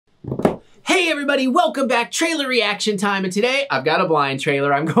Hey everybody, welcome back. Trailer reaction time, and today I've got a blind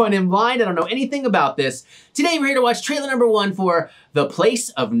trailer. I'm going in blind. I don't know anything about this. Today we're here to watch trailer number 1 for The Place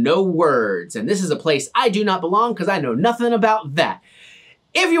of No Words. And this is a place I do not belong because I know nothing about that.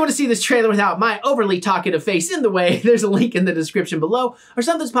 If you want to see this trailer without my overly talkative face in the way, there's a link in the description below, or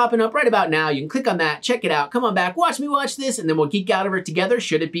something's popping up right about now. You can click on that, check it out, come on back, watch me watch this, and then we'll geek out over it together,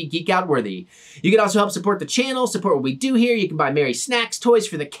 should it be geek out worthy. You can also help support the channel, support what we do here. You can buy Mary snacks, toys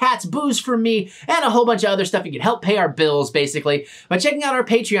for the cats, booze for me, and a whole bunch of other stuff. You can help pay our bills, basically, by checking out our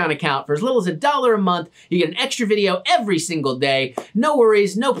Patreon account. For as little as $1 a month, you get an extra video every single day. No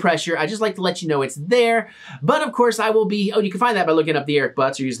worries, no pressure. I just like to let you know it's there. But of course, I will be, you can find that by looking up TheEricButts,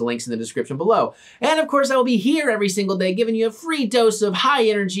 or use the links in the description below. And of course, I will be here every single day giving you a free dose of high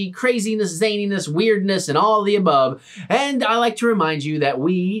energy, craziness, zaniness, weirdness, and all the above. And I like to remind you that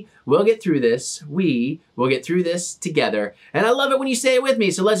we will get through this. We will get through this together. And I love it when you say it with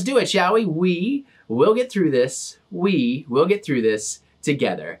me, so let's do it, shall we? We will get through this. We will get through this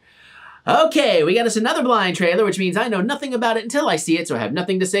together. Okay, we got us another blind trailer, which means I know nothing about it until I see it, so I have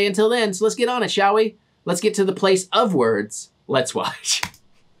nothing to say until then. So let's get on it, shall we? Let's get to the place of words. Let's watch.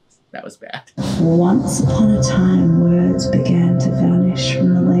 That was bad. Once upon a time, words began to vanish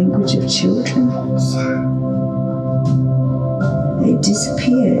from the language of children. They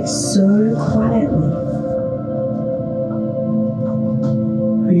disappeared so quietly.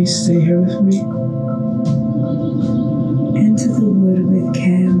 Will you stay here with me? Enter the wood with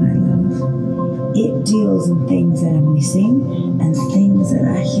care, my love. It deals in things that are missing and things that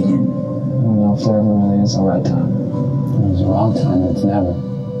are hidden. I don't know if there ever really is a right time. There's a wrong time, it's never.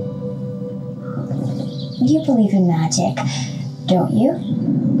 You believe in magic, don't you?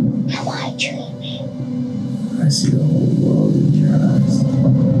 Am I dreaming? I see the whole world in your eyes.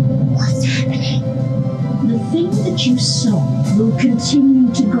 What's happening? The thing that you sow will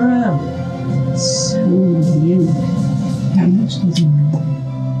continue to grow. So will you. How much does he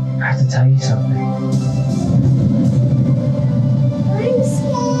know? I have to tell you something. I'm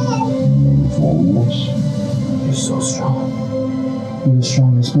scared. 4 years. You're so strong. You're the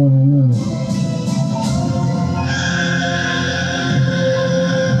strongest one I know.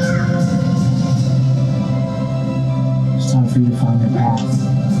 It's time for you to find your path.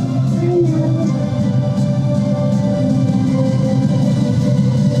 I know.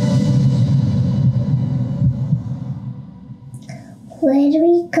 Where do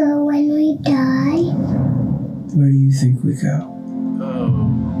we go when we die? Where do you think we go?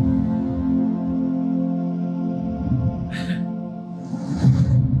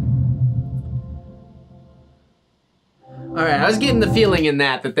 All right, I was getting the feeling in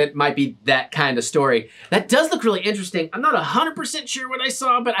that might be that kind of story. That does look really interesting. I'm not 100% sure what I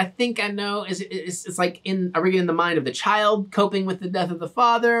saw, but I think I know. It's like, are we in the mind of the child coping with the death of the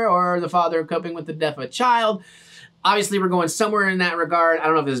father, or the father coping with the death of a child? Obviously, we're going somewhere in that regard. I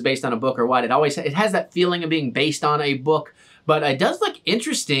don't know if this is based on a book or what. It has that feeling of being based on a book, but it does look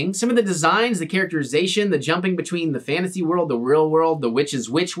interesting. Some of the designs, the characterization, the jumping between the fantasy world, the real world, the witch's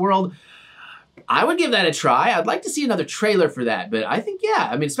witch world. I would give that a try. I'd like to see another trailer for that, but I think, yeah,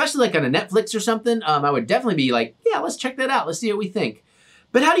 I mean, especially like on a Netflix or something, I would definitely be like, yeah, let's check that out. Let's see what we think.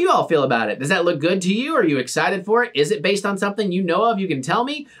 But how do you all feel about it? Does that look good to you? Are you excited for it? Is it based on something you know of? You can tell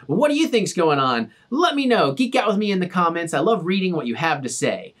me. What do you think's going on? Let me know. Geek out with me in the comments. I love reading what you have to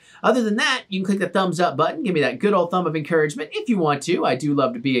say. Other than that, you can click the thumbs up button. Give me that good old thumb of encouragement if you want to. I do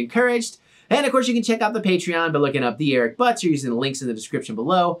love to be encouraged. And of course, you can check out the Patreon by looking up TheEricButts or using the links in the description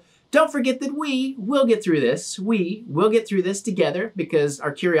below. Don't forget that we will get through this. We will get through this together because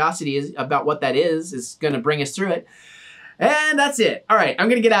our curiosity is about what that is going to bring us through it. And that's it. All right, I'm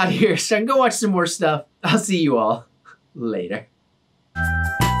going to get out of here so I can go watch some more stuff. I'll see you all later.